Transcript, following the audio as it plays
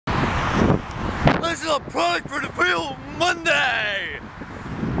this is a product for the Real Monday.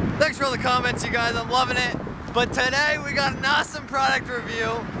 Thanks for all the comments, you guys. I'm loving it. But today we got an awesome product review.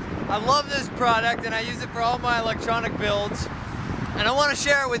 I love this product and I use it for all my electronic builds. And I want to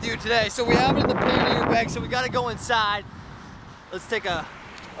share it with you today. So we have it in the pannier bag, so we got to go inside. Let's take a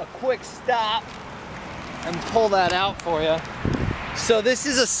quick stop and pull that out for you. So this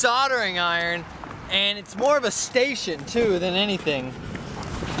is a soldering iron, and it's more of a station too than anything.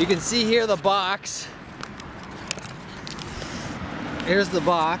 You can see here the box. Here's the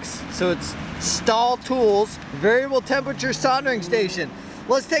box. So it's Stahl Tools variable temperature soldering station.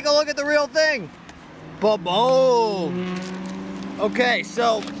 Let's take a look at the real thing. Ba-boom. Okay,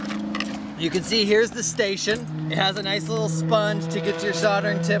 so you can see here's the station. It has a nice little sponge to get your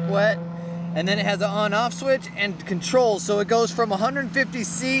soldering tip wet. And then it has an on-off switch and controls. So it goes from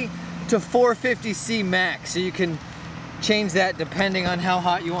 150C to 450C max. So you can change that depending on how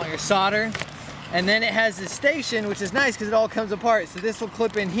hot you want your solder. And then it has this station, which is nice because it all comes apart. So this will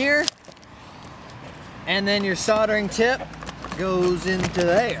clip in here. And then your soldering tip goes into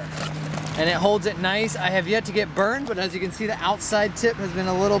there. And it holds it nice. I have yet to get burned, but as you can see, the outside tip has been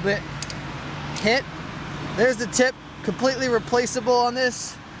a little bit hit. There's the tip, completely replaceable on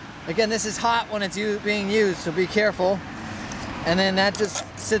this. Again, this is hot when it's being used, so be careful. And then that just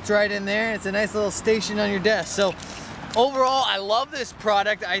sits right in there. It's a nice little station on your desk. So overall, I love this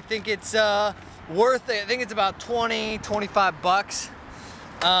product. I think it's worth it. I think it's about 20, 25 bucks.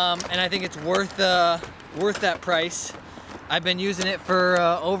 And I think it's worth that price. I've been using it for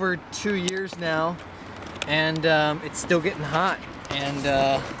over 2 years now, and it's still getting hot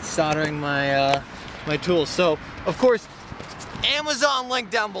and soldering my my tools. So, of course, Amazon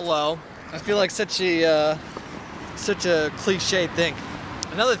link down below. I feel like such a cliche thing.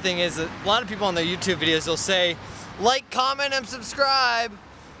 Another thing is that a lot of people on their YouTube videos will say, like, comment, and subscribe.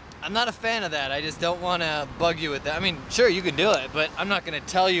 I'm not a fan of that. I just don't want to bug you with that. I mean, sure, you can do it, but I'm not going to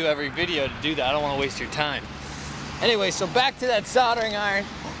tell you every video to do that. I don't want to waste your time. Anyway, so back to that soldering iron.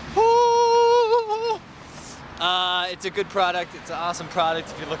 It's a good product. It's an awesome product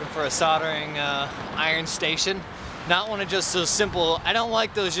if you're looking for a soldering iron station. Not one of just so simple. I don't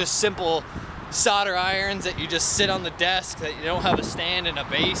like those just simple solder irons that you just sit on the desk, that you don't have a stand and a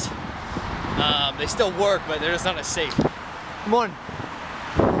base. They still work, but they're just not as safe. Come on.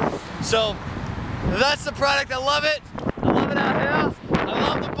 So that's the product. I love it. I love it out here. I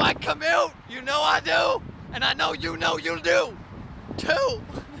love the bike commute. You know I do. And I know you do too.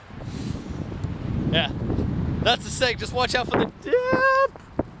 Yeah, that's the sake. Just watch out for the dip.